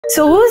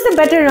So who's the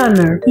better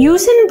runner?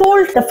 Usain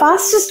Bolt, the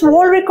fastest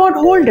world record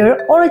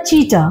holder, or a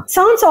cheetah?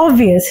 Sounds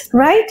obvious,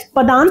 right?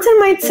 But the answer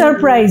might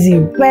surprise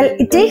you. Well,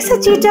 it takes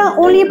a cheetah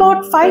only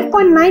about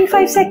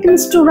 5.95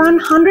 seconds to run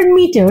 100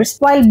 meters,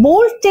 while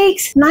Bolt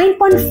takes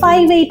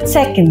 9.58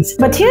 seconds.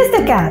 But here's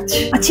the catch.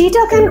 A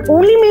cheetah can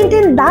only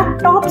maintain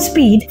that top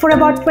speed for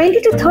about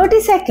 20 to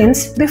 30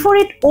 seconds before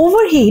it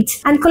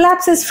overheats and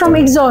collapses from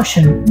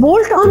exhaustion.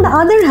 Bolt, on the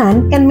other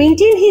hand, can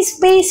maintain his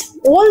pace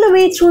all the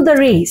way through the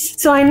race.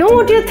 So I know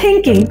what you're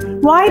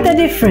thinking. Why the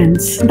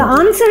difference? The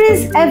answer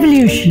is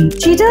evolution.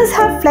 Cheetahs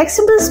have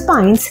flexible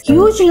spines,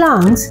 huge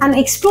lungs, and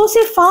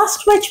explosive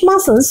fast-twitch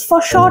muscles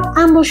for short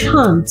ambush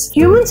hunts.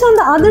 Humans, on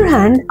the other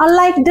hand, are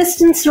like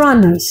distance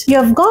runners. You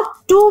have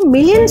got 2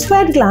 million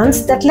sweat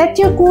glands that let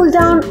you cool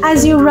down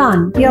as you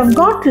run. You have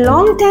got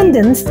long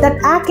tendons that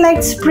act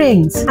like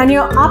springs, and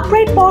your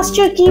upright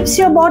posture keeps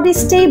your body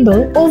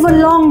stable over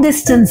long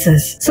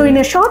distances. So in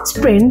a short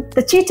sprint,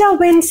 the cheetah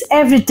wins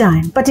every time.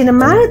 But in a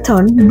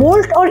marathon,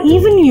 Bolt or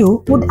even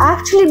you would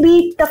actually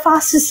be the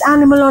fastest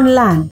animal on land.